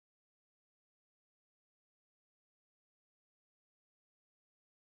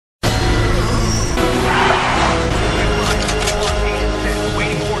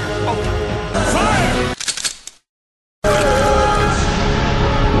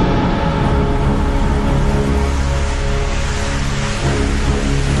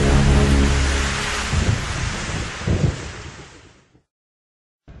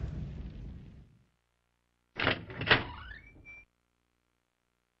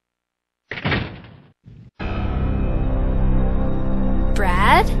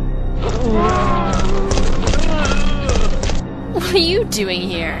doing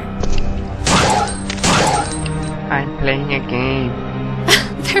here? I'm playing a game.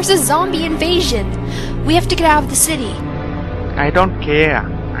 There's a zombie invasion. We have to get out of the city. I don't care.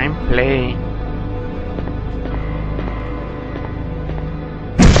 I'm playing.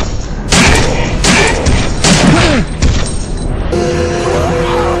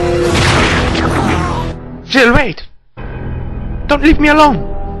 Jill, wait! Don't leave me alone!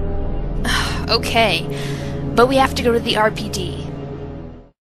 Okay, but we have to go to the RPD.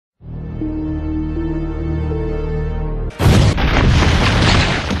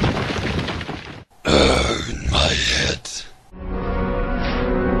 In my head.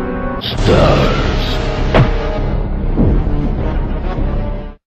 Stars.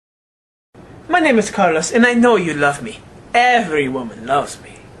 My name is Carlos, and I know you love me. Every woman loves me.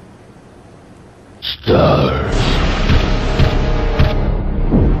 Stars.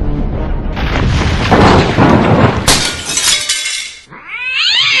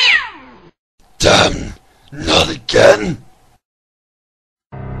 Damn, not again.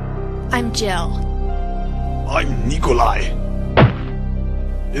 I'm Jill. I'm Nicholai.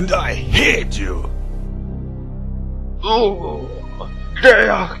 And I hate you. Oh, they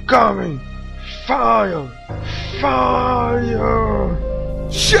are coming! Fire! Fire!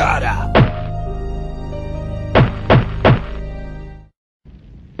 Shut up.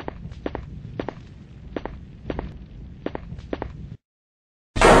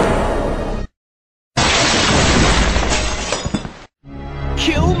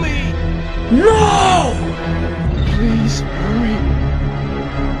 Kill me! No! Please hurry.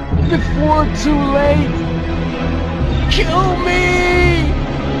 Before too late. Kill me!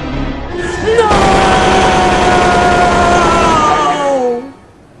 No!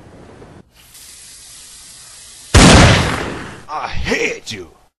 I hate you.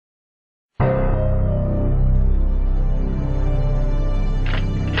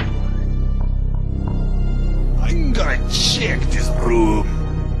 I'm gonna check this room.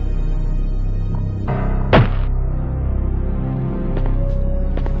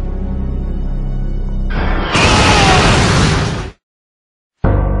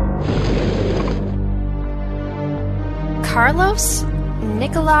 Carlos?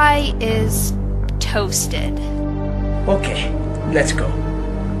 Nicholai is toasted. Okay, let's go.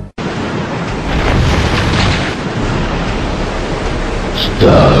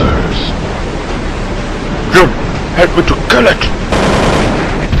 Stars. Jim, help me to kill it!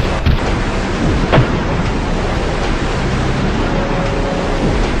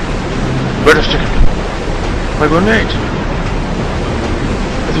 Wait a second. My grenade.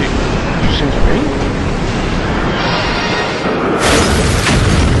 You seen the ring?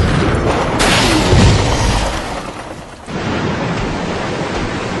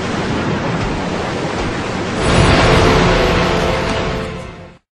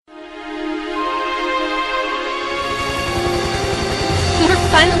 We're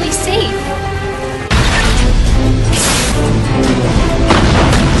finally safe.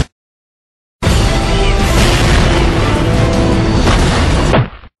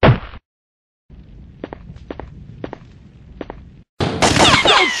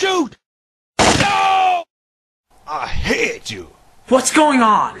 Don't shoot! No! I hate you. What's going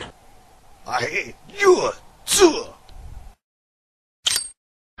on? I hate you too.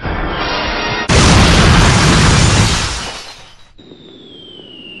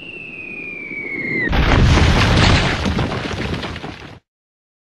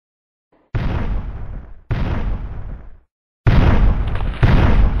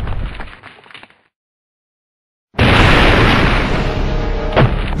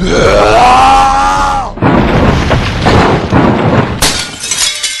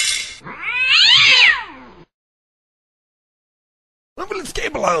 I will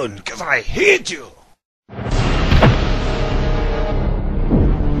escape alone, because I hate you!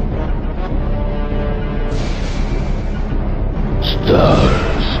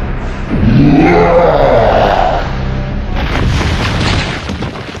 Stars.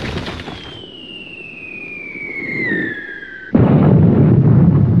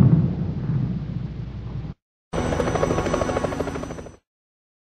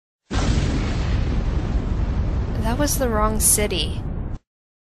 That was the wrong city.